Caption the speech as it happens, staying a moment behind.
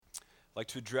I'd like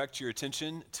to direct your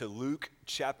attention to Luke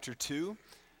chapter 2.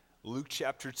 Luke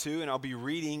chapter 2, and I'll be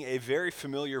reading a very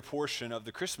familiar portion of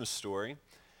the Christmas story,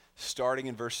 starting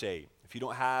in verse 8. If you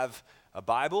don't have a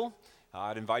Bible,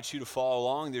 I'd invite you to follow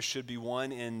along. There should be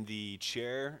one in the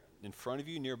chair in front of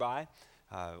you nearby,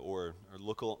 or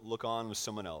look on with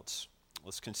someone else.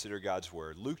 Let's consider God's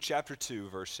word. Luke chapter 2,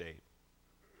 verse 8.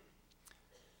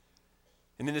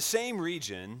 And in the same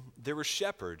region, there were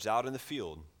shepherds out in the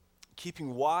field,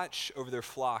 keeping watch over their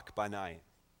flock by night.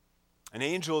 An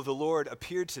angel of the Lord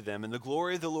appeared to them, and the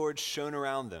glory of the Lord shone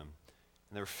around them,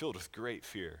 and they were filled with great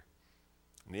fear.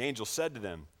 And the angel said to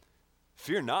them,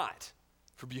 "Fear not,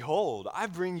 for behold, I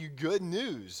bring you good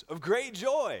news of great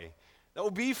joy that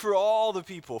will be for all the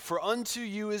people. For unto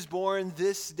you is born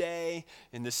this day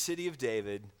in the city of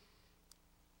David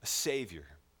a Savior,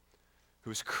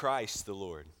 who is Christ the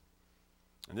Lord.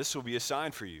 And this will be a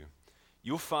sign for you.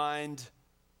 You'll find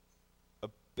a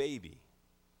baby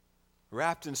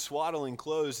wrapped in swaddling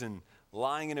clothes and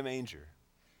lying in a manger."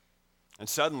 And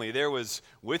suddenly there was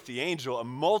with the angel a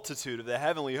multitude of the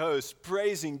heavenly hosts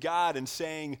praising God and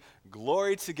saying,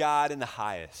 "Glory to God in the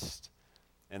highest,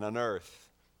 and on earth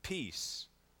peace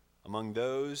among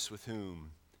those with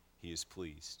whom he is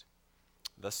pleased."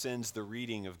 Thus ends the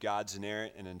reading of God's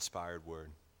inerrant and inspired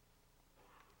word.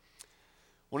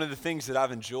 One of the things that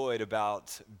I've enjoyed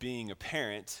about being a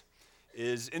parent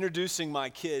is introducing my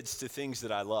kids to things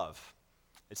that I love.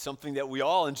 It's something that we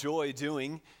all enjoy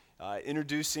doing,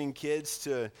 introducing kids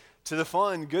to the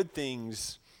fun, good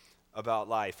things about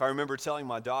life. I remember telling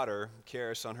my daughter,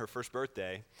 Karis, on her first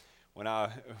birthday, when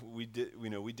we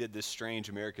did this strange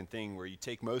American thing where you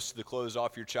take most of the clothes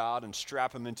off your child and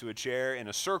strap them into a chair in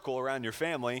a circle around your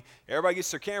family. Everybody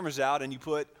gets their cameras out, and you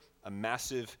put a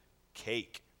massive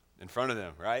cake in front of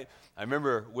them, right? I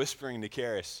remember whispering to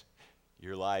Karis,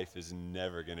 "Your life is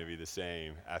never going to be the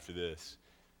same after this."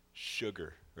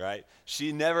 Sugar, right?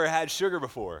 She never had sugar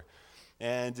before,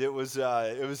 and it was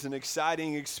an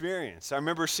exciting experience. I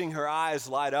remember seeing her eyes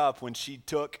light up when she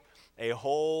took a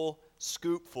whole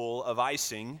scoopful of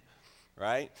icing,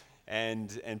 right,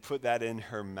 and put that in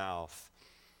her mouth.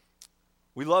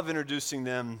 We love introducing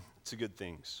them to good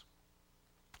things.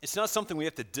 It's not something we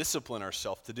have to discipline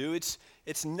ourselves to do.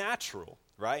 It's natural,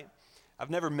 right? I've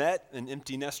never met an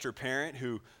empty nester parent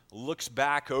who looks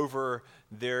back over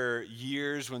their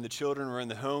years when the children were in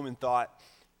the home and thought,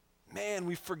 "Man,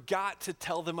 we forgot to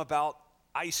tell them about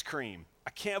ice cream.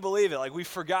 I can't believe it. Like, we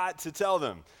forgot to tell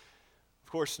them." Of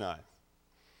course not.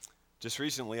 Just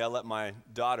recently, I let my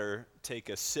daughter take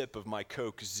a sip of my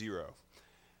Coke Zero.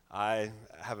 I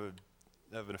have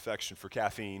an affection for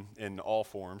caffeine in all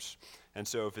forms. And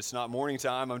so if it's not morning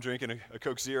time, I'm drinking a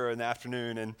Coke Zero in the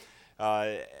afternoon. And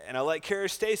I let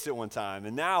Karis taste it one time.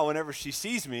 And now whenever she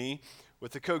sees me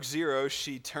with the Coke Zero,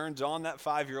 she turns on that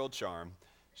 5-year-old charm.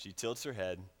 She tilts her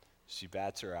head. She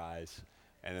bats her eyes.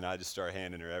 And then I just start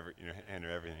handing her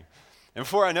everything. And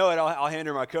before I know it, I'll hand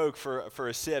her my Coke for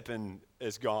a sip, and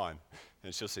it's gone.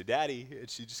 And she'll say, "Daddy," and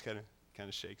she just kind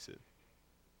of shakes it.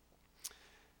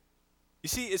 You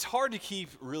see, it's hard to keep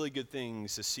really good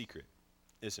things a secret,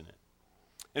 isn't it?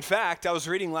 In fact, I was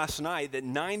reading last night that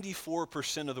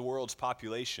 94% of the world's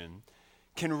population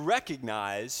can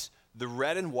recognize the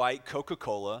red and white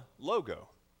Coca-Cola logo.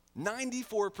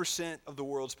 94% of the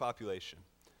world's population.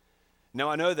 Now,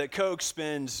 I know that Coke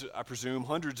spends, I presume,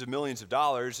 hundreds of millions of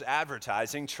dollars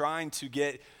advertising, trying to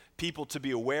get people to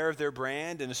be aware of their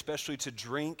brand and especially to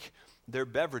drink their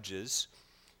beverages.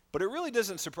 But it really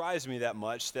doesn't surprise me that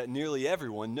much that nearly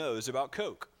everyone knows about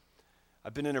Coke.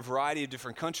 I've been in a variety of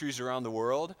different countries around the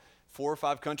world, 4 or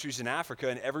 5 countries in Africa,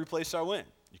 and every place I went,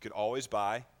 you could always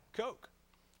buy Coke.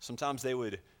 Sometimes they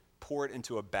would pour it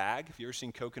into a bag. Have you ever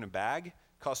seen Coke in a bag?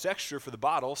 It costs extra for the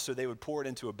bottle, so they would pour it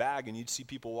into a bag, and you'd see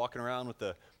people walking around with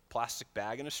a plastic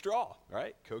bag and a straw,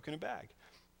 right? Coke in a bag.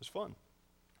 It was fun.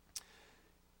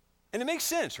 And it makes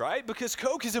sense, right? Because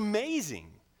Coke is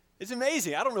amazing. It's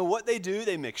amazing. I don't know what they do.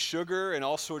 They mix sugar and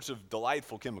all sorts of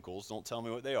delightful chemicals. Don't tell me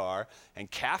what they are.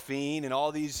 And caffeine and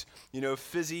all these,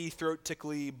 fizzy,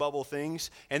 throat-tickly bubble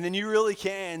things. And then you really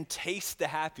can taste the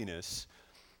happiness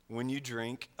when you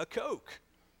drink a Coke.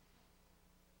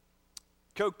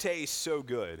 Coke tastes so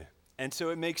good. And so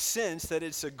it makes sense that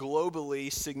it's a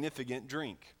globally significant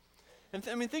drink. And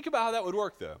think about how that would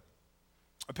work, though.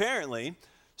 Apparently,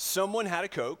 someone had a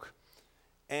Coke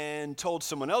and told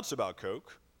someone else about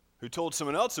Coke, who told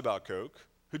someone else about Coke,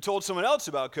 who told someone else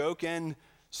about Coke, and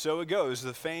so it goes.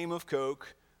 The fame of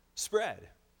Coke spread.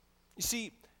 You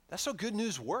see, that's how good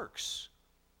news works.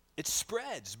 It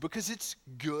spreads because it's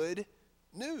good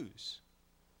news.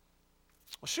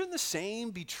 Well, shouldn't the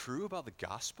same be true about the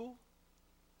gospel?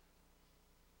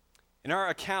 In our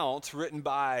account written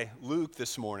by Luke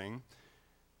this morning,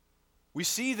 we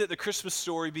see that the Christmas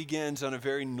story begins on a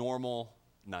very normal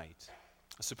night.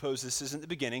 I suppose this isn't the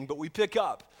beginning, but we pick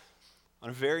up on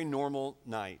a very normal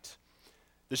night.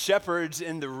 The shepherds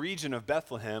in the region of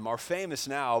Bethlehem are famous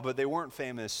now, but they weren't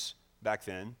famous back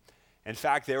then. In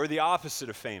fact, they were the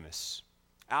opposite of famous,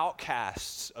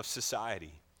 outcasts of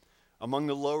society, among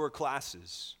the lower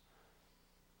classes.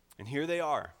 And here they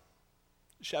are,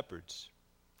 shepherds,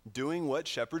 doing what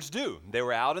shepherds do. They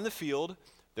were out in the field,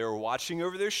 they were watching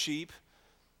over their sheep,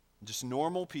 just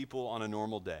normal people on a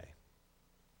normal day.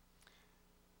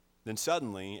 Then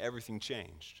suddenly, everything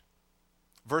changed.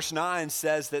 Verse 9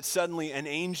 says that suddenly an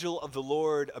angel of the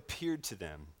Lord appeared to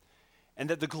them, and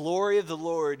that the glory of the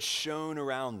Lord shone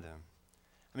around them.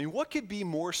 I mean, what could be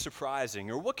more surprising,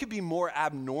 or what could be more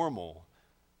abnormal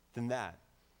than that?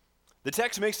 The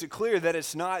text makes it clear that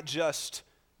it's not just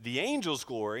the angel's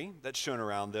glory that shone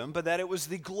around them, but that it was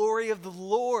the glory of the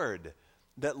Lord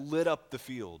that lit up the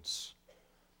fields.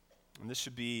 And this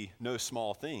should be no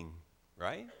small thing,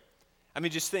 right? I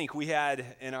mean, just think, we had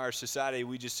in our society,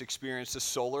 we just experienced a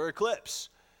solar eclipse.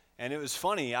 And it was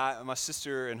funny, my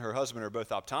sister and her husband are both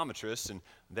optometrists, and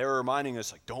they were reminding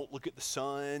us, like, don't look at the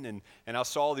sun. And I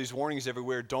saw all these warnings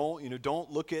everywhere,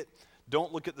 don't look at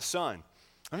the sun.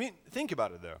 I mean, think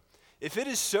about it, though. If it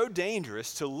is so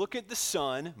dangerous to look at the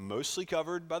sun, mostly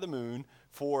covered by the moon,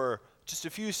 for just a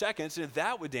few seconds, and if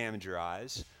that would damage your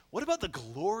eyes, what about the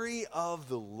glory of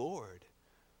the Lord?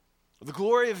 The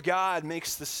glory of God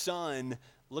makes the sun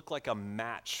look like a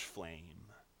match flame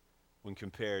when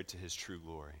compared to his true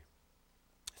glory.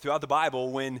 Throughout the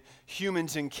Bible, when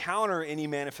humans encounter any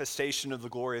manifestation of the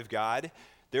glory of God,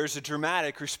 there's a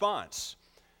dramatic response.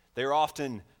 They're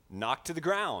often knocked to the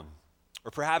ground, or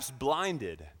perhaps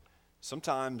blinded.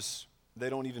 Sometimes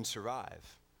they don't even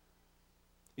survive.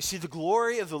 You see, the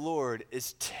glory of the Lord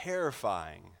is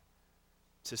terrifying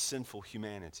to sinful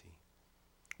humanity.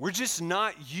 We're just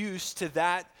not used to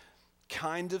that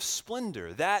kind of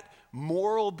splendor, that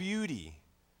moral beauty.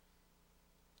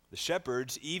 The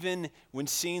shepherds, even when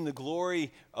seeing the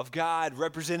glory of God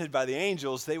represented by the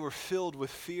angels, they were filled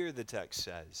with fear, the text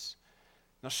says.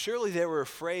 Now, surely they were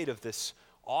afraid of this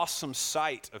awesome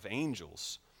sight of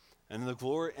angels and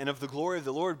of the glory of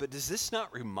the Lord, but does this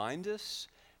not remind us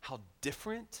how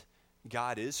different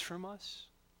God is from us?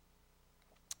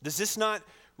 Does this not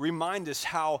remind us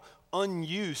how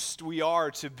unused we are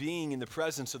to being in the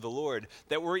presence of the Lord,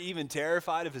 that we're even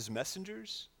terrified of his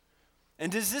messengers?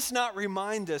 And does this not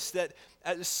remind us that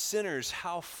as sinners,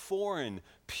 how foreign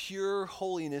pure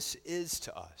holiness is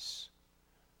to us?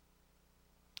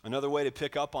 Another way to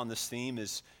pick up on this theme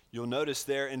is, you'll notice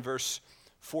there in verse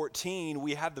 14,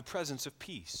 we have the presence of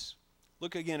peace.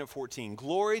 Look again at 14.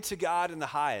 Glory to God in the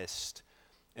highest,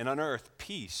 and on earth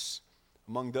peace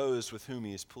among those with whom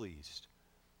he is pleased.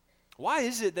 Why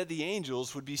is it that the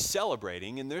angels would be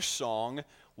celebrating in their song?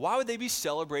 Why would they be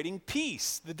celebrating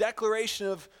peace, the declaration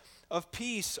of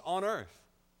peace on earth?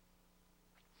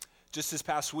 Just this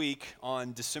past week,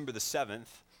 on December the 7th,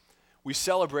 we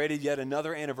celebrated yet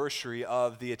another anniversary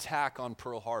of the attack on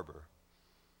Pearl Harbor.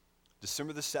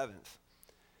 December the 7th.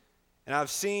 And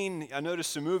I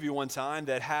noticed a movie one time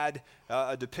that had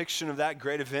a depiction of that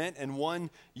great event, and one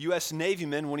U.S.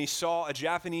 Navyman, when he saw a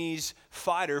Japanese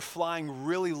fighter flying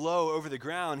really low over the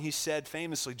ground, he said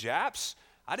famously, "Japs?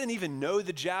 I didn't even know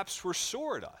the Japs were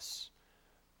sore at us."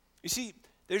 You see,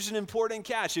 there's an important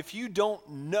catch. If you don't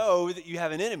know that you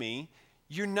have an enemy,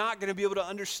 you're not going to be able to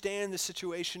understand the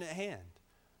situation at hand.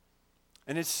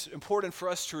 And it's important for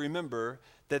us to remember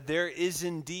that there is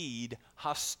indeed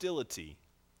hostility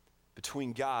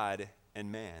between God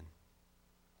and man.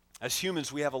 As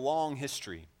humans, we have a long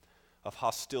history of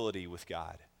hostility with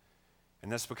God. And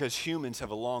that's because humans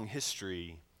have a long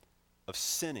history of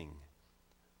sinning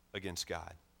against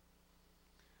God.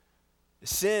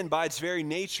 Sin, by its very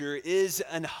nature, is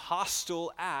an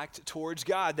hostile act towards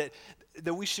God.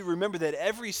 That we should remember that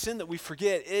every sin that we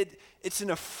forget, it's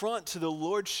an affront to the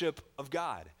lordship of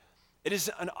God. It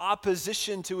is an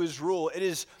opposition to his rule. It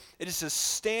is a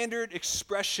standard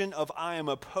expression of, I am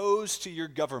opposed to your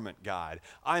government, God.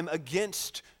 I am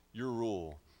against your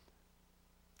rule.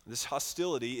 This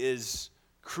hostility is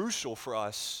crucial for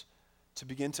us to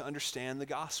begin to understand the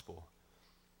gospel.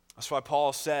 That's why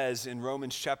Paul says in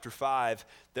Romans chapter 5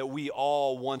 that we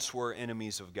all once were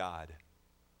enemies of God,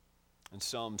 and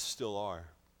some still are.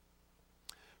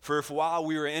 For if while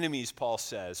we were enemies, Paul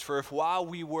says, for if while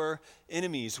we were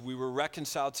enemies, we were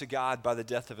reconciled to God by the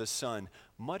death of his Son,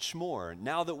 much more,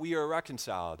 now that we are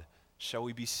reconciled, shall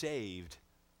we be saved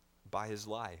by his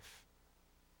life.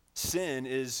 Sin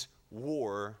is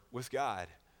war with God.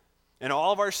 And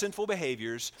all of our sinful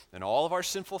behaviors and all of our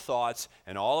sinful thoughts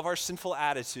and all of our sinful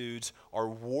attitudes are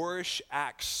warish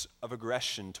acts of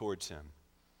aggression towards him.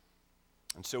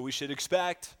 And so we should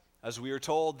expect, as we are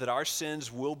told, that our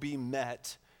sins will be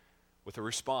met with a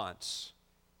response.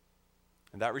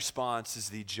 And that response is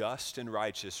the just and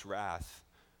righteous wrath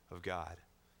of God.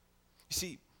 You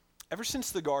see, ever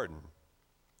since the garden,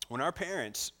 when our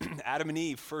parents, Adam and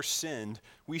Eve, first sinned,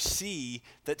 we see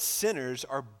that sinners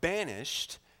are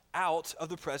banished out of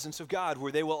the presence of God,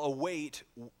 where they will await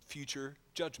future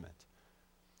judgment.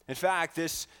 In fact,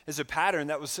 this is a pattern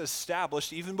that was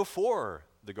established even before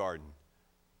the garden.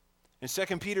 In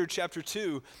 2 Peter chapter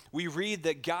 2, we read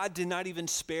that God did not even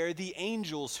spare the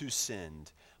angels who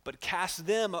sinned, but cast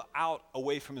them out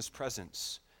away from his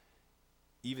presence,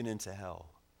 even into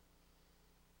hell.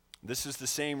 This is the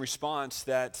same response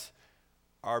that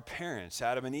our parents,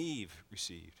 Adam and Eve,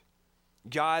 received.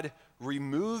 God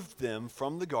removed them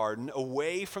from the garden,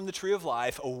 away from the tree of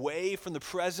life, away from the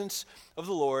presence of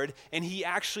the Lord, and he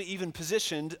actually even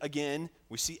positioned, again,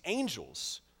 we see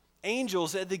angels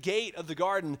at the gate of the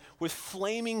garden with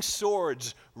flaming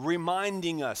swords,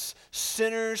 reminding us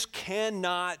sinners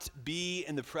cannot be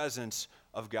in the presence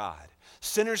of God.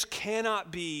 Sinners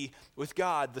cannot be with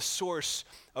God, the source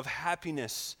of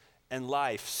happiness and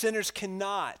life. Sinners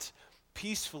cannot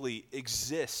peacefully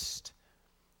exist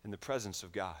in the presence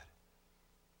of God.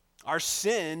 Our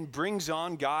sin brings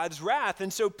on God's wrath,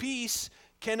 and so peace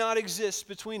cannot exist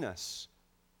between us.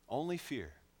 Only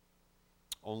fear,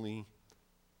 only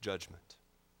judgment.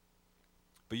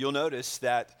 But you'll notice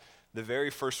that the very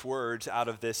first words out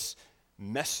of this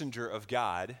messenger of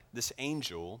God, this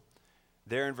angel,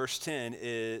 there in verse 10,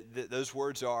 those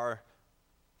words are,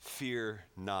 "Fear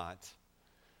not."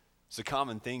 It's a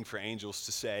common thing for angels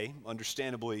to say,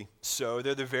 understandably so.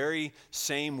 They're the very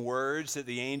same words that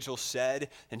the angel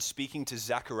said in speaking to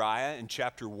Zechariah in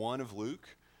chapter 1 of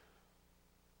Luke.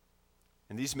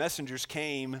 And these messengers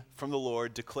came from the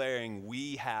Lord declaring,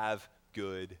 "We have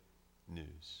good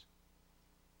news."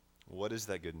 What is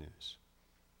that good news?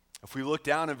 If we look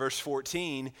down in verse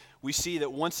 14, we see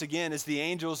that once again, as the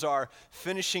angels are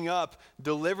finishing up,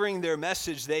 delivering their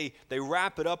message, they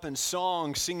wrap it up in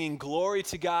song, singing glory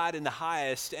to God in the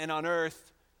highest, and on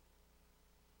earth,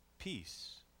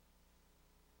 peace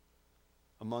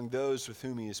among those with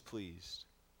whom he is pleased.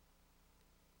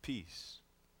 Peace.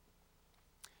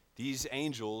 These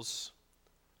angels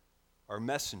are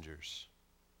messengers.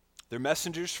 They're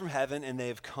messengers from heaven, and they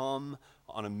have come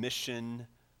on a mission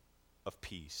of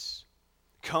peace.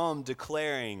 Come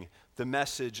declaring the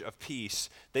message of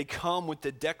peace. They come with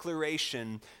the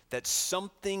declaration that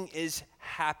something is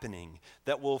happening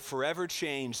that will forever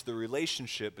change the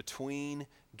relationship between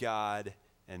God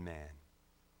and man.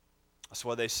 That's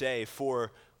why they say,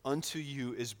 "For unto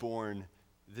you is born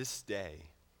this day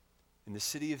in the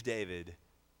city of David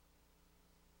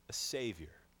a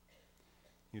Savior.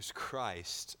 He is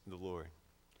Christ the Lord."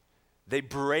 They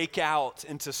break out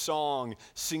into song,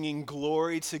 singing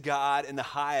glory to God in the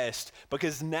highest,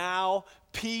 because now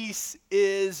peace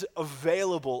is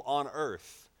available on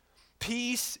earth.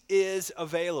 Peace is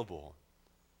available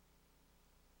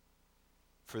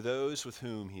for those with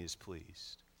whom he is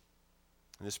pleased.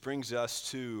 And this brings us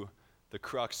to the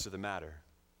crux of the matter.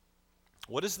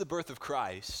 What does the birth of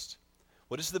Christ,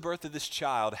 what does the birth of this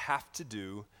child have to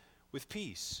do with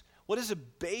peace? What does a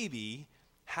baby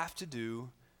have to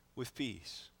do with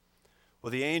peace?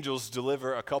 Well, the angels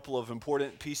deliver a couple of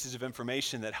important pieces of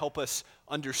information that help us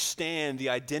understand the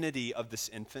identity of this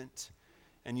infant.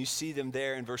 And you see them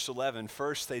there in verse 11.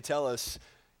 First, they tell us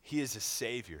he is a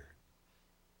Savior.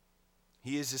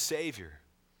 He is a Savior.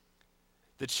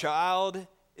 The child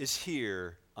is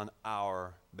here on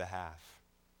our behalf.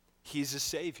 He's a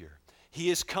Savior. He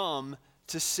has come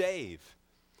to save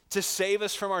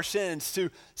us from our sins, to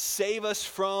save us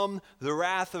from the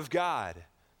wrath of God.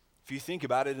 If you think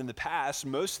about it, in the past,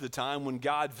 most of the time when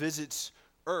God visits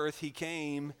earth, he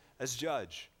came as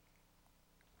judge.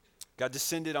 God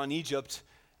descended on Egypt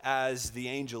as the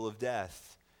angel of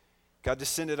death. God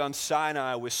descended on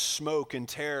Sinai with smoke and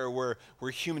terror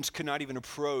where humans could not even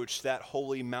approach that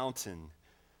holy mountain.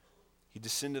 He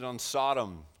descended on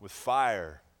Sodom with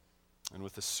fire and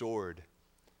with a sword.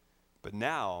 But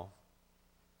now,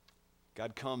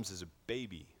 God comes as a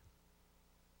baby,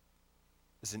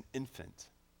 as an infant.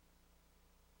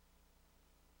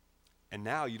 And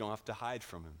now you don't have to hide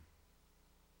from him.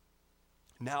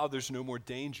 Now there's no more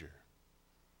danger.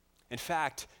 In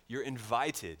fact, you're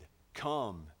invited.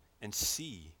 Come and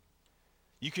see.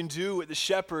 You can do what the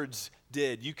shepherds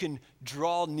did. You can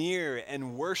draw near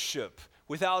and worship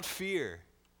without fear.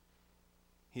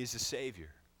 He is a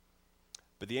Savior.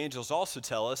 But the angels also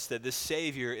tell us that this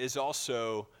Savior is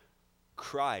also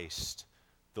Christ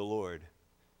the Lord.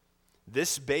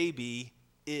 This baby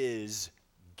is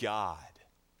God.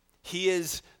 He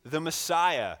is the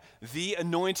Messiah, the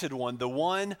anointed one, the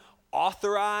one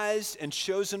authorized and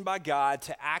chosen by God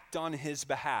to act on his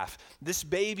behalf. This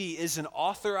baby is an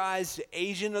authorized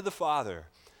agent of the Father,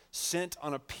 sent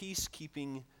on a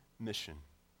peacekeeping mission.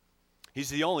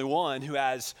 He's the only one who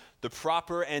has the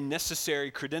proper and necessary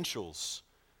credentials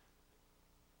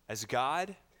as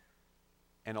God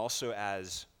and also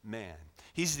as man.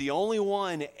 He's the only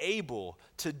one able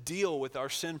to deal with our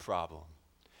sin problem.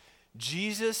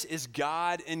 Jesus is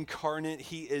God incarnate.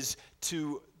 He is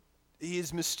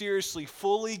mysteriously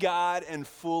fully God and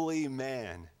fully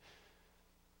man.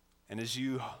 And as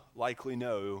you likely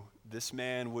know, this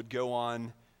man would go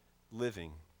on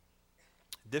living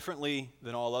differently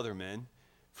than all other men,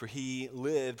 for he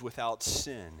lived without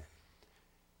sin.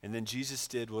 And then Jesus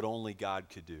did what only God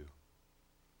could do.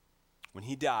 When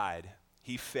he died,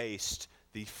 he faced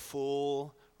the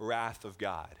full wrath of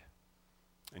God,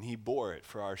 and he bore it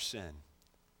for our sin.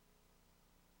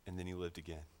 And then he lived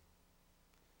again.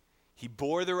 He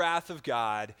bore the wrath of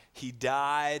God, he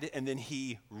died, and then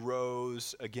he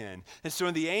rose again. And so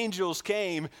when the angels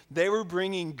came, they were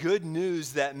bringing good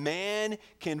news that man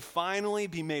can finally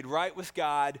be made right with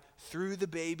God through the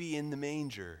baby in the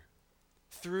manger,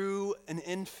 through an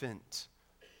infant,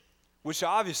 which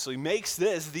obviously makes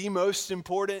this the most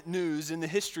important news in the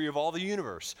history of all the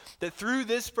universe. That through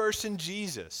this person,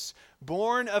 Jesus,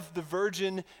 born of the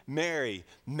Virgin Mary,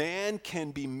 man can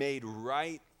be made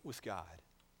right with God.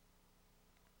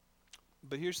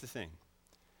 But here's the thing.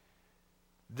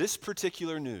 This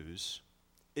particular news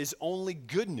is only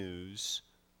good news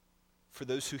for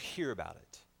those who hear about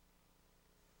it.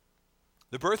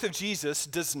 The birth of Jesus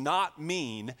does not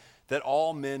mean that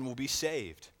all men will be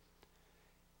saved.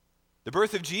 The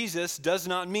birth of Jesus does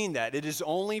not mean that. It is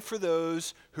only for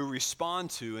those who respond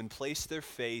to and place their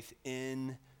faith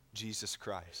in Jesus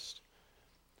Christ.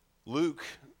 Luke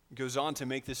goes on to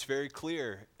make this very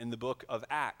clear in the book of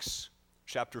Acts,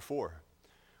 chapter 4.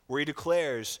 Where he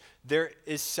declares, there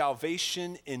is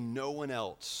salvation in no one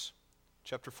else.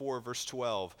 Chapter 4, verse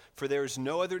 12. For there is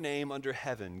no other name under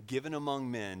heaven given among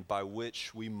men by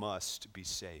which we must be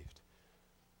saved.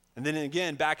 And then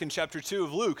again, back in chapter 2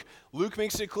 of Luke, Luke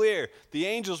makes it clear, the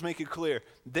angels make it clear,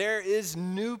 there is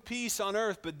new peace on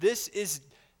earth, but this is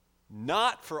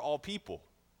not for all people.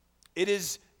 It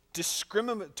is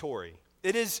discriminatory.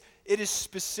 It is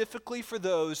specifically for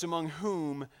those among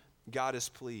whom God is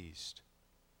pleased.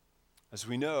 As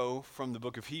we know from the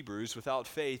book of Hebrews, without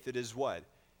faith it is what?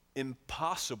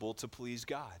 Impossible to please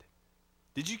God.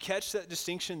 Did you catch that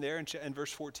distinction there in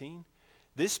verse 14?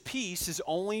 This peace is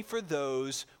only for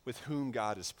those with whom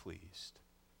God is pleased.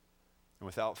 And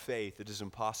without faith it is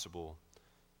impossible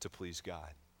to please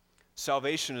God.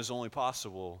 Salvation is only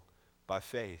possible by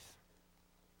faith.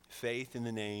 Faith in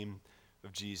the name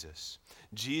of Jesus.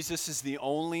 Jesus is the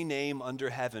only name under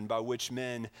heaven by which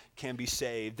men can be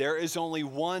saved. There is only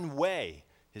one way.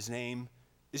 His name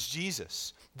is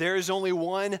Jesus. There is only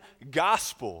one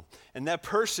gospel, and that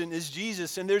person is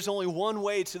Jesus, and there's only one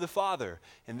way to the Father,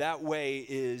 and that way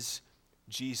is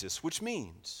Jesus, which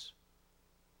means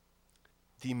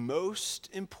the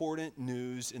most important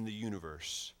news in the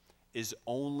universe is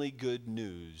only good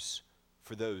news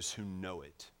for those who know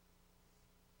it.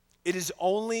 It is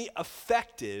only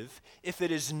effective if it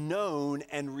is known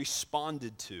and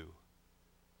responded to.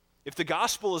 If the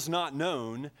gospel is not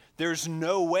known, there's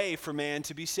no way for man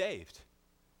to be saved.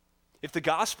 If the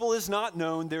gospel is not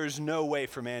known, there is no way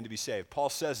for man to be saved. Paul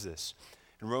says this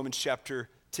in Romans chapter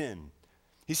 10.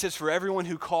 He says, for everyone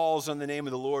who calls on the name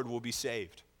of the Lord will be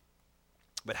saved.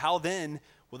 But how then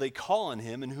will they call on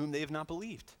him in whom they have not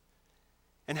believed?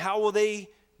 And how will they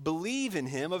believe in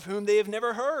him of whom they have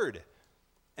never heard?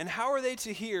 And how are they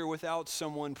to hear without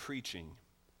someone preaching?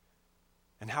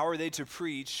 And how are they to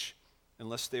preach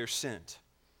unless they are sent?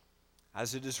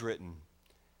 As it is written,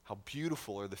 how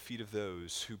beautiful are the feet of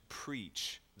those who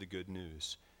preach the good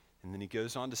news. And then he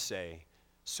goes on to say,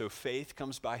 so faith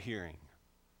comes by hearing,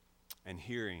 and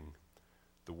hearing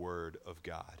the word of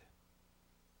God.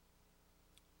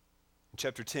 In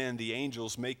chapter 10, the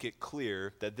angels make it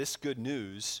clear that this good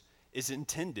news is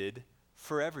intended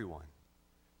for everyone.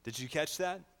 Did you catch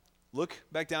that? Look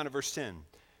back down at verse 10.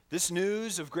 This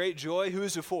news of great joy, who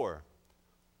is it for?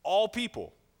 All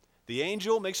people. The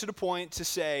angel makes it a point to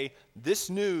say, this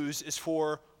news is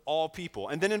for all people.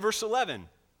 And then in verse 11,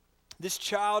 this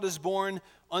child is born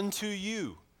unto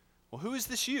you. Well, who is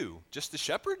this you? Just the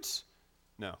shepherds?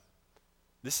 No.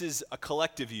 This is a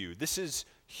collective you. This is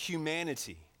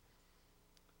humanity.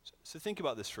 So think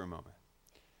about this for a moment.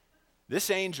 This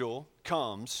angel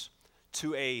comes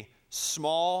to a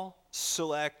small,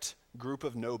 select group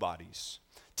of nobodies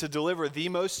to deliver the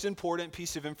most important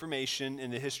piece of information in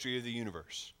the history of the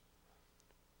universe.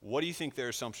 What do you think their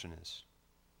assumption is?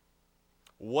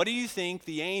 What do you think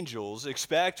the angels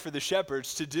expect for the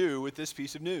shepherds to do with this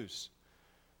piece of news?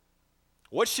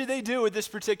 What should they do with this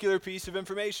particular piece of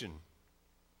information?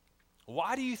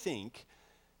 Why do you think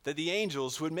that the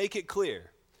angels would make it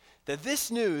clear that this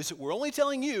news, we're only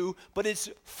telling you, but it's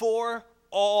for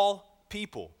all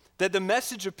people? That the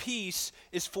message of peace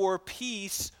is for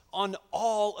peace on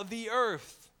all of the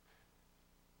earth?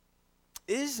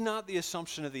 Is not the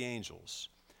assumption of the angels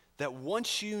that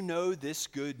once you know this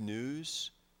good news,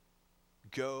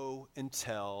 go and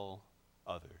tell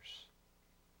others?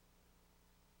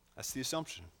 That's the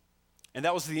assumption. And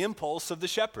that was the impulse of the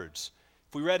shepherds.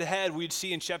 If we read ahead, we'd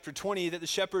see in chapter 20 that the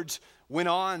shepherds went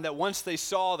on, that once they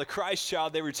saw the Christ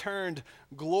child, they returned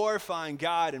glorifying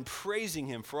God and praising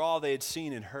him for all they had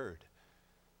seen and heard.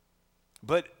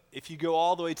 But if you go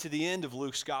all the way to the end of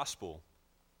Luke's gospel,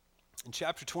 in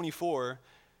chapter 24,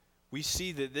 we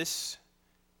see that this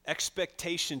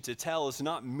expectation to tell is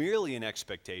not merely an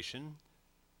expectation,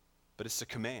 but it's a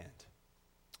command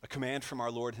from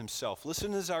our Lord himself.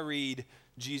 Listen as I read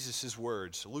Jesus'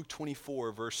 words, Luke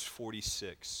 24, verse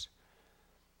 46.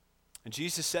 And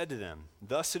Jesus said to them,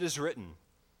 "Thus it is written,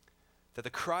 that the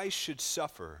Christ should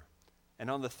suffer, and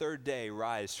on the third day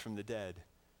rise from the dead,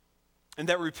 and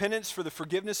that repentance for the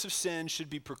forgiveness of sins should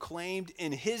be proclaimed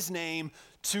in his name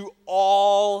to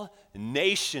all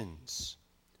nations,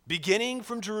 beginning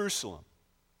from Jerusalem.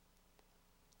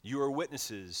 You are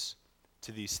witnesses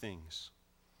to these things."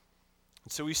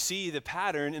 And so we see the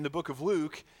pattern in the book of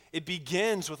Luke. It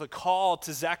begins with a call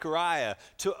to Zechariah,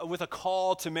 with a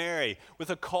call to Mary,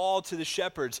 with a call to the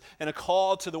shepherds, and a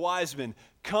call to the wise men.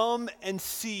 Come and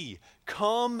see,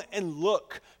 come and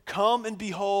look, come and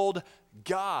behold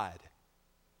God.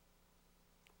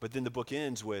 But then the book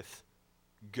ends with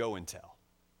go and tell.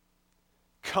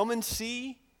 Come and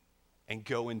see and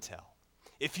go and tell.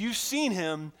 If you've seen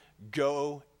him,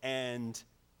 go and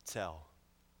tell.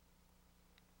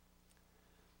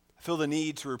 I feel the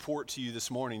need to report to you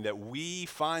this morning that we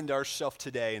find ourselves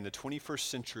today in the 21st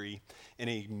century in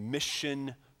a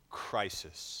mission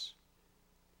crisis.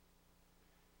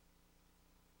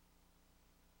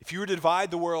 If you were to divide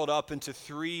the world up into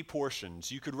 3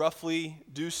 portions, you could roughly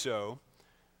do so.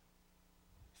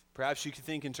 Perhaps you could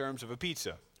think in terms of a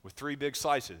pizza with 3 big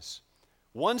slices.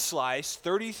 One slice,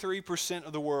 33%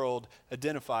 of the world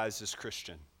identifies as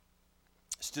Christian.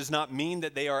 This does not mean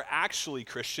that they are actually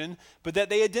Christian, but that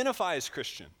they identify as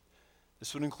Christian.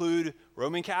 This would include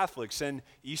Roman Catholics and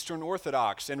Eastern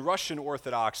Orthodox and Russian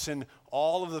Orthodox and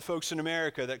all of the folks in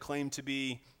America that claim to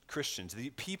be Christians, the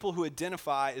people who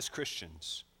identify as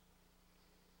Christians.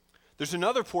 There's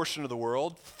another portion of the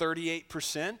world,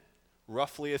 38%,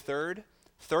 roughly a third,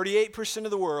 38%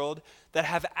 of the world that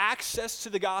have access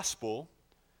to the gospel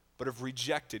but have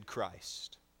rejected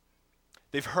Christ.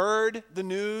 They've heard the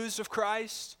news of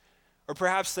Christ, or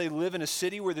perhaps they live in a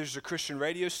city where there's a Christian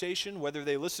radio station. Whether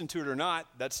they listen to it or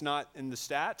not, that's not in the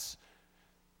stats.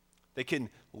 They can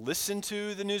listen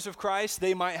to the news of Christ.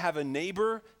 They might have a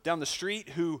neighbor down the street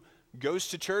who goes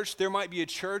to church. There might be a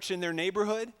church in their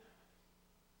neighborhood.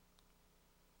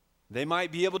 They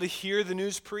might be able to hear the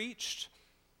news preached.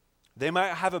 They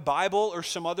might have a Bible or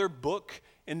some other book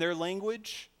in their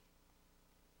language.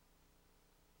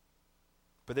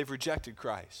 But they've rejected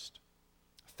Christ.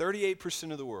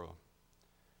 38% of the world.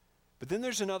 But then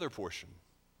there's another portion.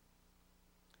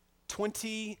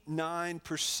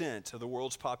 29% of the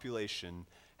world's population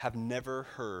have never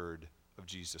heard of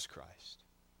Jesus Christ.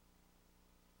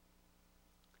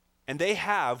 And they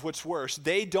have, what's worse,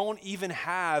 they don't even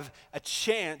have a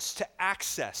chance to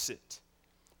access it.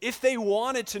 If they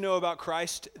wanted to know about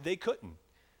Christ, they couldn't.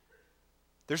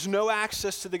 There's no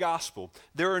access to the gospel.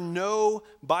 There are no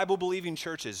Bible-believing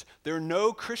churches. There are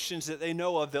no Christians that they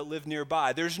know of that live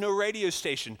nearby. There's no radio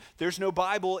station. There's no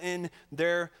Bible in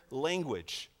their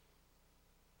language.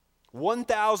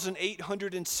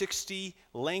 1,860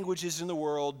 languages in the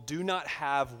world do not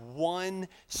have one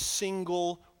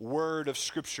single word of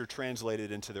Scripture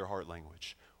translated into their heart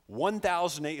language.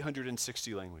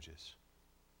 1,860 languages.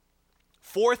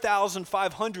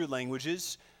 4,500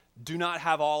 languages do not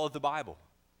have all of the Bible.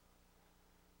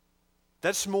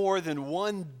 That's more than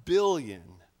 1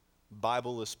 billion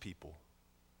Bible-less people.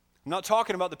 I'm not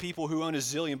talking about the people who own a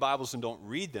zillion Bibles and don't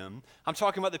read them. I'm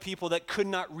talking about the people that could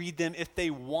not read them if they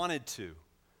wanted to.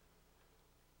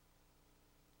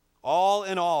 All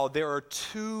in all, there are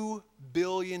 2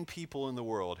 billion people in the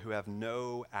world who have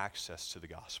no access to the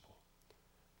gospel.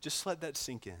 Just let that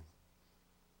sink in.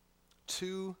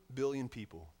 2 billion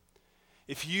people.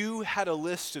 If you had a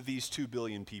list of these 2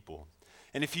 billion people,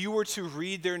 and if you were to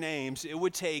read their names, it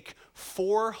would take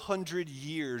 400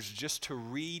 years just to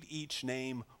read each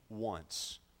name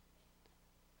once.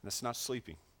 And that's not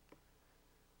sleeping.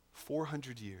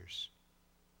 400 years.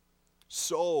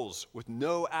 Souls with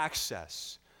no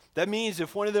access. That means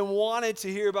if one of them wanted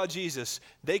to hear about Jesus,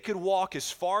 they could walk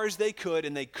as far as they could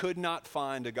and they could not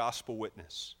find a gospel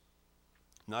witness.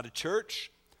 Not a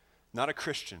church, not a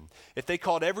Christian. If they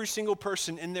called every single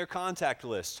person in their contact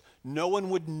list, no one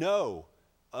would know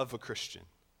of a Christian.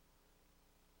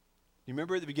 You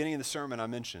remember at the beginning of the sermon I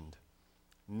mentioned,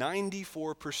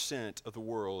 94% of the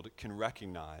world can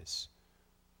recognize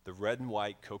the red and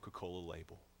white Coca-Cola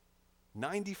label.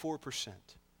 94%.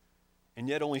 And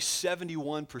yet only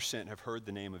 71% have heard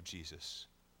the name of Jesus.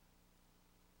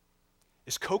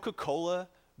 Is Coca-Cola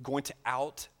going to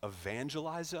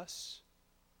out-evangelize us?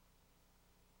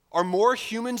 Are more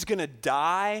humans going to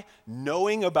die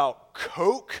knowing about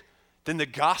Coke than the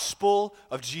gospel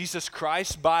of Jesus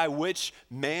Christ by which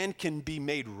man can be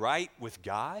made right with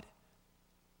God?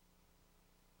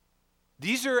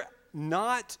 These are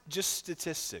not just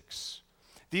statistics.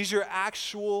 These are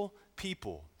actual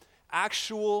people,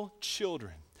 actual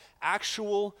children,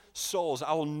 actual souls.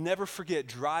 I will never forget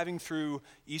driving through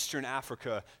Eastern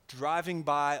Africa, driving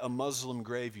by a Muslim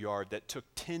graveyard that took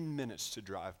 10 minutes to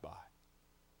drive by.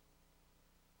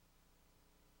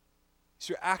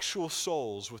 These are actual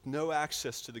souls with no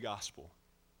access to the gospel.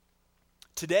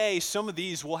 Today, some of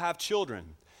these will have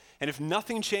children. And if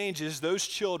nothing changes, those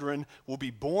children will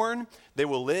be born, they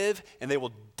will live, and they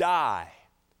will die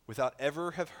without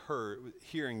ever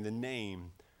hearing the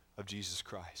name of Jesus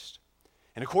Christ.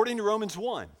 And according to Romans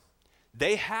 1,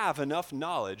 they have enough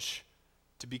knowledge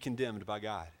to be condemned by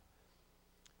God.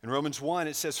 In Romans 1,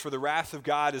 it says, "For the wrath of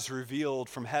God is revealed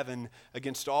from heaven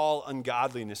against all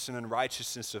ungodliness and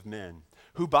unrighteousness of men,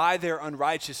 who by their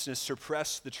unrighteousness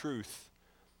suppress the truth.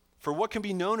 For what can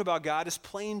be known about God is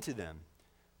plain to them,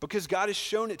 because God has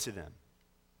shown it to them.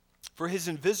 For his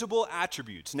invisible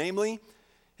attributes, namely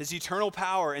his eternal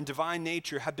power and divine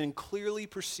nature, have been clearly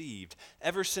perceived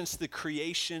ever since the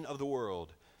creation of the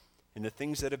world and the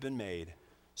things that have been made,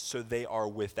 so they are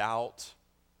without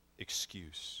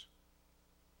excuse."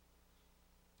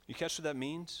 You catch what that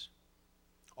means?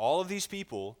 All of these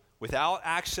people, without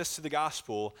access to the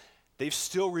gospel, they've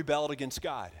still rebelled against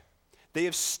God. They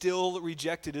have still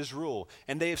rejected his rule,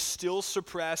 and they have still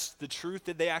suppressed the truth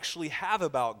that they actually have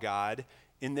about God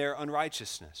in their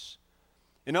unrighteousness.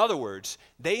 In other words,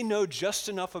 they know just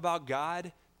enough about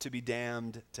God to be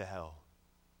damned to hell.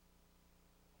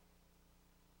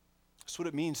 That's what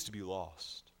it means to be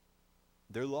lost.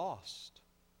 They're lost.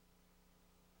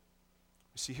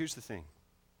 See, here's the thing.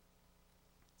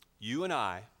 You and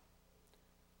I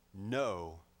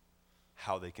know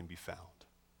how they can be found.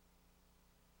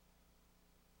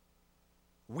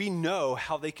 We know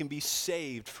how they can be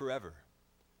saved forever.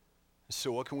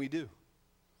 So what can we do?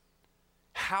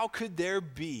 How could there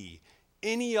be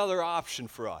any other option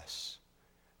for us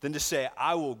than to say,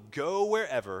 I will go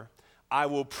wherever, I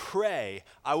will pray,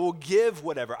 I will give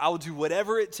whatever, I will do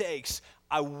whatever it takes,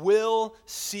 I will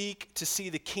seek to see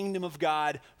the kingdom of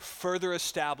God further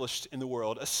established in the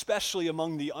world, especially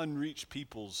among the unreached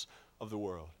peoples of the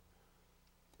world.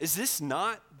 Is this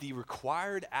not the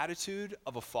required attitude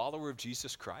of a follower of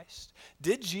Jesus Christ?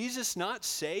 Did Jesus not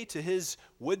say to his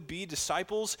would-be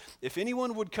disciples, if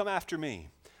anyone would come after me,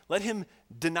 let him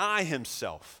deny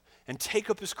himself and take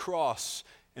up his cross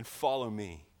and follow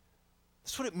me?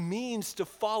 That's what it means to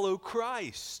follow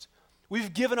Christ.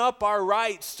 We've given up our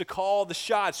rights to call the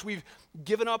shots. We've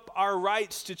given up our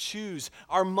rights to choose.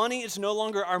 Our money is no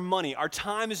longer our money. Our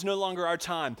time is no longer our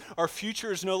time. Our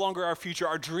future is no longer our future.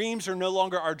 Our dreams are no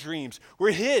longer our dreams.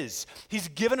 We're his. He's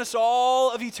given us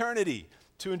all of eternity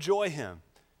to enjoy him.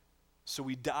 So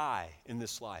we die in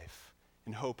this life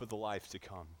in hope of the life to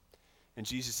come. And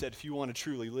Jesus said, if you want to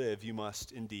truly live, you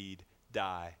must indeed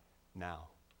die now.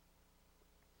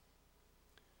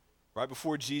 Right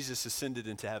before Jesus ascended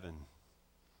into heaven,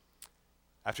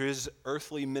 after his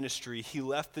earthly ministry, he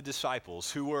left the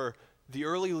disciples, who were the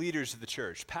early leaders of the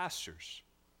church, pastors.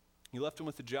 He left them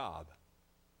with a job.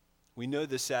 We know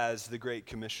this as the Great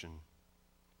Commission.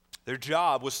 Their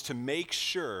job was to make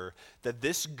sure that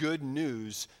this good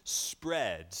news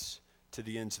spreads to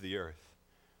the ends of the earth.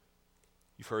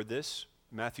 You've heard this,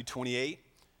 Matthew 28.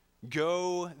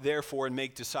 Go, therefore, and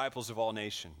make disciples of all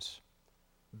nations,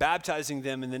 baptizing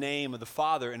them in the name of the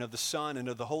Father and of the Son and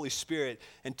of the Holy Spirit,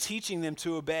 and teaching them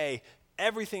to obey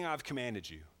everything I've commanded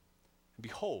you. And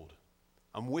behold,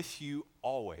 I'm with you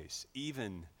always,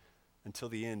 even until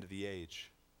the end of the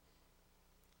age.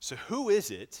 So who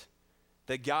is it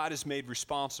that God has made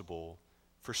responsible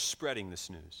for spreading this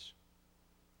news?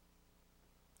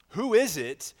 Who is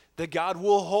it that God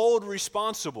will hold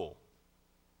responsible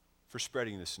for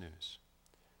spreading this news?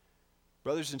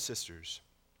 Brothers and sisters,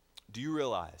 do you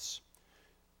realize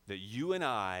that you and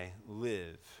I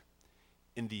live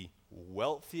in the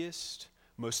wealthiest,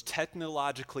 most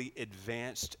technologically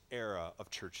advanced era of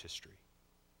church history?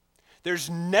 There's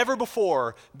never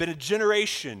before been a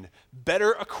generation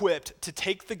better equipped to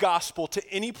take the gospel to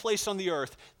any place on the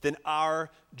earth than our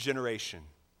generation.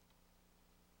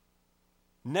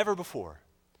 Never before.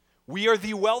 We are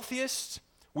the wealthiest,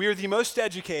 we are the most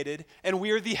educated, and we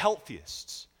are the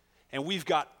healthiest. And we've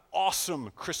got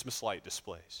awesome Christmas light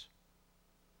displays.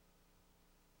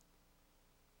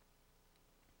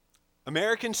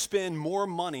 Americans spend more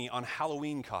money on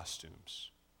Halloween costumes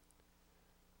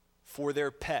for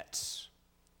their pets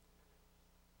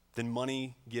than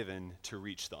money given to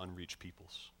reach the unreached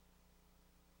peoples.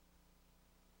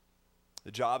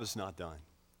 The job is not done.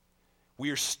 We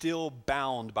are still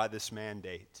bound by this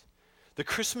mandate. The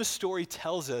Christmas story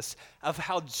tells us of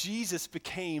how Jesus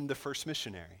became the first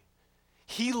missionary.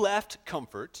 He left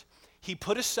comfort, he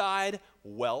put aside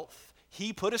wealth,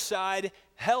 he put aside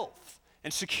health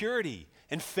and security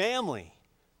and family,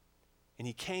 and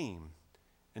he came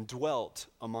and dwelt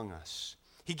among us.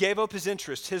 He gave up his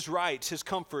interests, his rights, his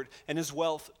comfort, and his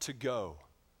wealth to go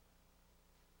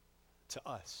to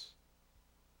us,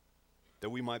 that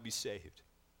we might be saved,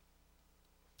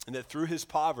 and that through his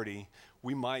poverty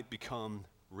we might become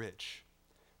rich.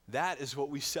 That is what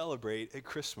we celebrate at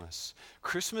Christmas.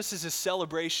 Christmas is a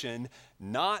celebration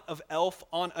not of elf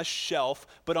on a shelf,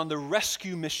 but on the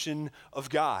rescue mission of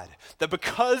God. That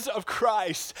because of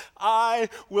Christ, I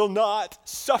will not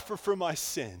suffer for my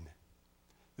sin.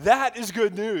 That is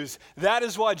good news. That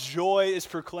is why joy is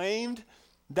proclaimed.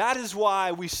 That is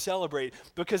why we celebrate,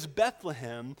 because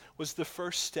Bethlehem was the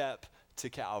first step to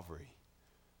Calvary.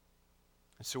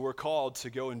 And so we're called to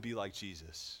go and be like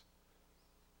Jesus.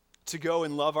 To go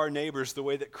and love our neighbors the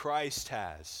way that Christ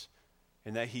has,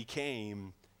 and that he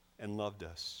came and loved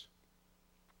us.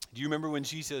 Do you remember when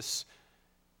Jesus,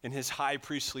 in his high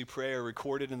priestly prayer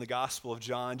recorded in the Gospel of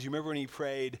John, do you remember when he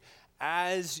prayed,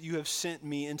 "As you have sent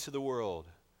me into the world,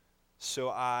 so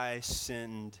I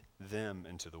send them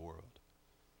into the world"?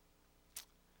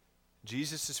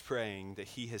 Jesus is praying that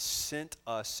he has sent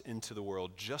us into the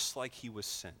world just like he was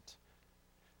sent.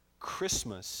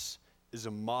 Christmas is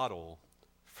a model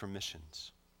for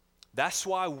missions. That's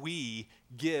why we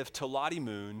give to Lottie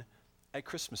Moon at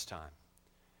Christmas time.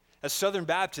 As Southern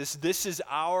Baptists, this is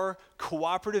our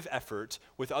cooperative effort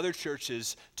with other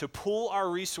churches to pool our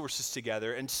resources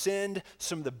together and send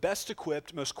some of the best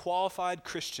equipped, most qualified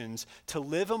Christians to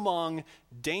live among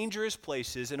dangerous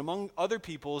places and among other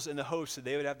peoples in the hopes that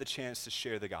they would have the chance to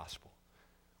share the gospel.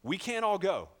 We can't all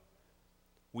go.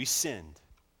 We send.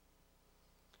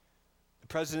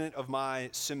 President of my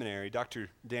seminary, Dr.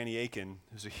 Danny Aiken,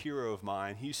 who's a hero of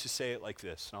mine, he used to say it like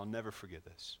this, and I'll never forget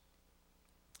this.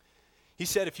 He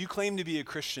said, if you claim to be a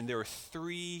Christian, there are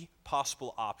three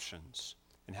possible options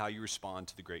in how you respond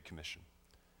to the Great Commission.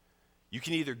 You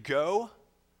can either go,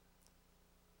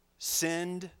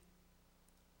 send,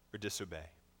 or disobey.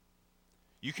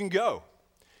 You can go.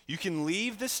 You can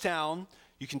leave this town.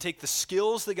 You can take the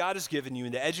skills that God has given you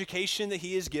and the education that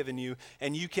he has given you,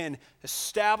 and you can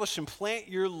establish and plant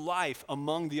your life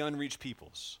among the unreached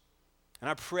peoples. And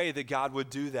I pray that God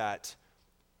would do that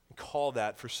and call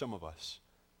that for some of us.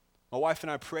 My wife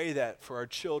and I pray that for our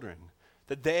children,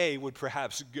 that they would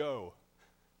perhaps go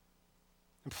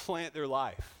and plant their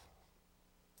life,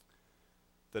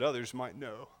 that others might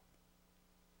know.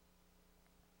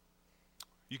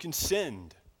 You can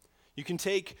send. You can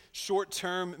take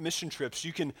short-term mission trips.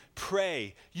 You can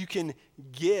pray. You can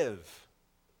give.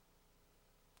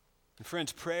 And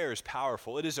friends, prayer is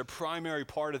powerful. It is a primary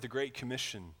part of the Great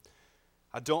Commission.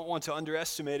 I don't want to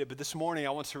underestimate it, but this morning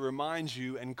I want to remind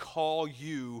you and call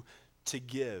you to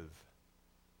give.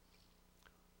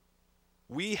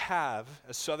 We have,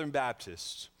 as Southern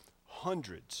Baptists,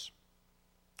 hundreds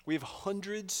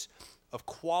of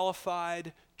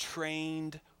qualified,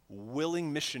 trained,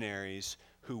 willing missionaries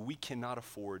who we cannot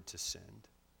afford to send.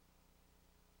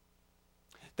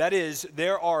 That is,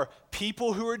 there are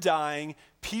people who are dying,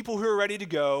 people who are ready to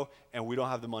go, and we don't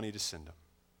have the money to send them.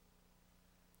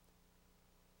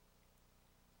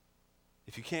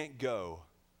 If you can't go,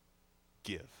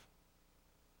 give.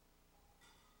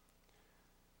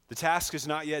 The task is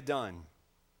not yet done.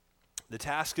 The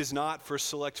task is not for a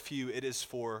select few, it is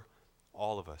for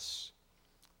all of us.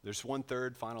 There's one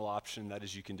third final option, that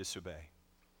is you can disobey.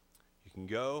 You can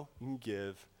go, you can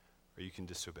give, or you can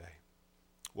disobey.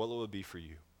 What will it be for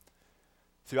you?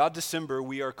 Throughout December,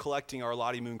 we are collecting our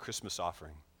Lottie Moon Christmas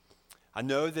offering. I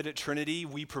know that at Trinity,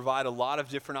 we provide a lot of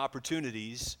different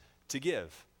opportunities to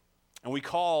give. And we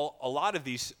call a lot of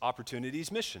these opportunities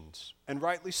missions, and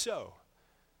rightly so.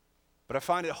 But I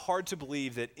find it hard to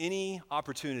believe that any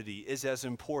opportunity is as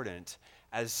important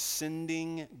as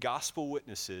sending gospel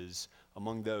witnesses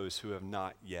among those who have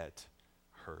not yet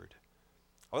heard.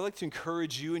 I would like to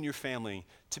encourage you and your family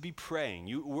to be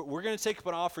praying. We're going to take up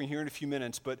an offering here in a few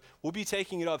minutes, but we'll be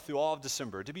taking it up through all of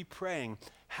December, to be praying,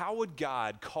 how would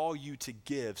God call you to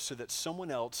give so that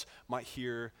someone else might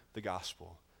hear the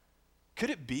gospel? Could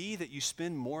it be that you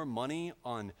spend more money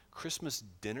on Christmas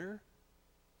dinner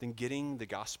than getting the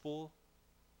gospel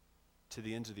to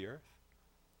the ends of the earth?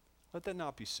 Let that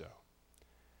not be so.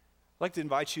 I'd like to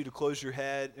invite you to close your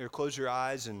head or close your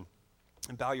eyes and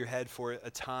bow your head for a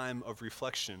time of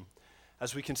reflection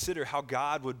as we consider how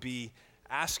God would be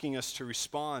asking us to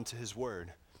respond to his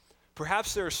word.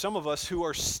 Perhaps there are some of us who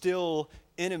are still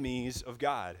enemies of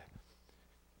God.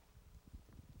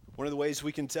 One of the ways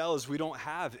we can tell is we don't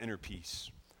have inner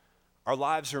peace. Our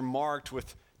lives are marked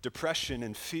with depression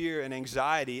and fear and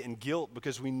anxiety and guilt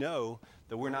because we know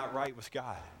that we're not right with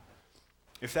God.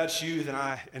 If that's you, then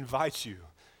I invite you,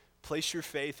 place your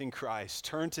faith in Christ,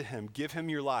 turn to him, give him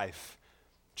your life,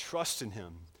 trust in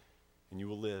him, and you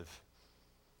will live.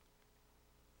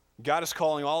 God is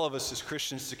calling all of us as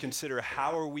Christians to consider,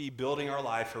 how are we building our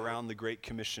life around the Great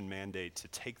Commission mandate to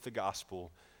take the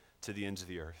gospel to the ends of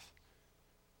the earth?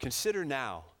 Consider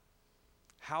now,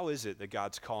 how is it that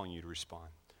God's calling you to respond?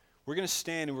 We're going to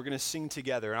stand and we're going to sing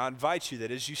together. And I invite you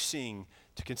that as you sing,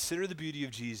 to consider the beauty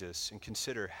of Jesus and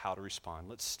consider how to respond.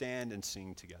 Let's stand and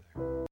sing together.